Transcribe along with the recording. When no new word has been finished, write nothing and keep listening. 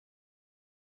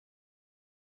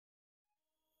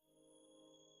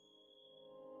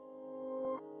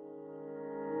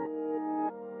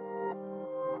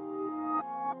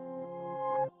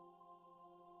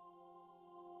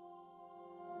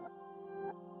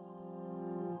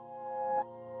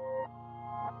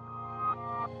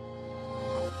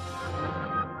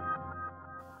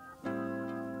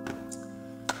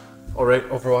Alright,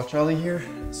 Overwatch Oli here.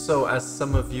 So as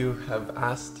some of you have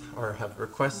asked or have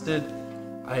requested,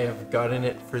 I have gotten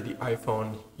it for the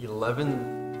iPhone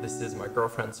 11. This is my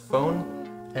girlfriend's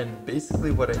phone, and basically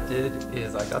what I did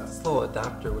is I got this little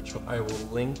adapter which I will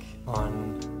link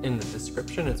in the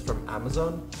description. It's from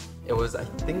Amazon. It was I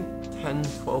think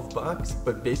 10-12 bucks,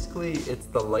 but basically it's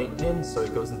the lightning, so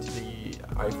it goes into the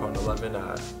iPhone 11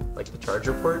 like the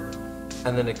charger port,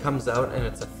 and then it comes out and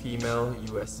it's a female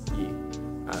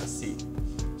USB-C.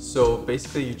 So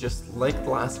basically you just, like the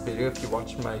last video, if you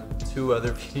watch my 2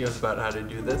 other videos about how to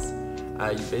do this,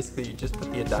 you just put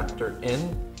the adapter in,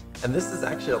 and this is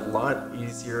actually a lot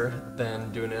easier than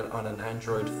doing it on an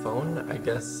Android phone. I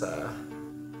guess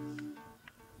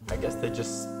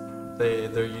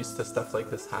they're used to stuff like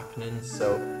this happening,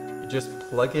 so you just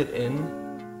plug it in,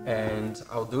 and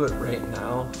I'll do it right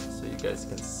now so you guys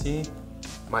can see.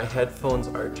 My headphones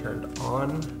are turned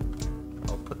on.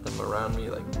 I'll put them around me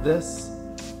like this,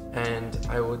 and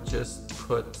I will just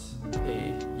put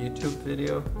a YouTube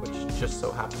video, which just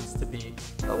so happens to be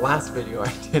the last video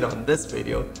I did on this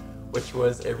video, which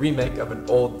was a remake of an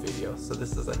old video. So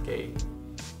this is like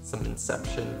some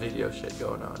Inception video shit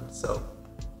going on. So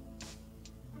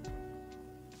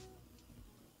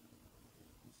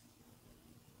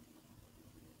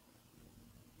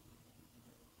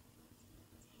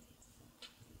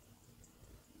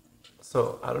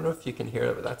I don't know if you can hear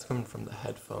it, but that's coming from the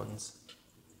headphones.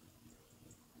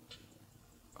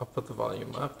 I'll put the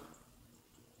volume up.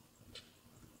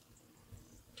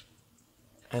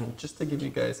 And just to give you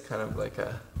guys kind of like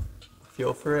a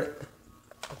feel for it,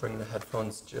 I'll bring the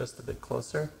headphones just a bit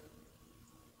closer.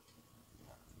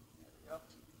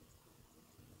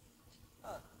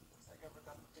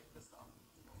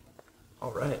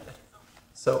 All right.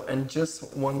 So, and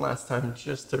just one last time,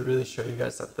 just to really show you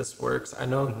guys that this works. I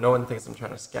know no one thinks I'm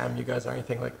trying to scam you guys or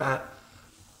anything like that,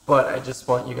 but I just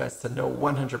want you guys to know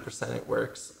 100% it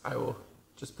works. I will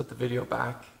just put the video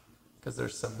back because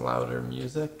there's some louder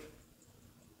music.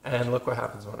 And look what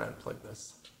happens when I unplug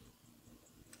this.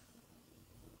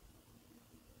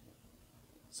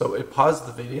 So it paused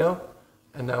the video,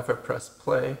 and now if I press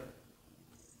play,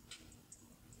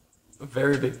 a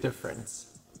very big difference.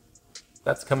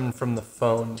 That's coming from the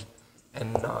phone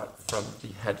and not from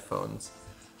the headphones.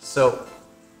 So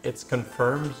it's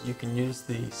confirmed you can use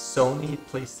the Sony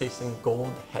PlayStation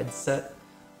Gold headset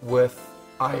with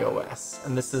iOS,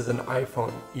 and this is an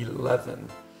iPhone 11.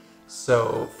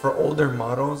 So for older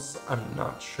models, I'm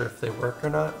not sure if they work or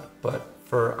not, but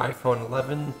for iPhone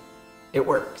 11, it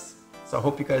works. So I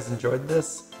hope you guys enjoyed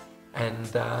this,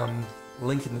 and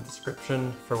link in the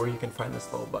description for where you can find this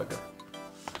little bugger.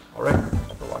 Alright,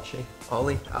 Overwatch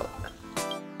Oli out.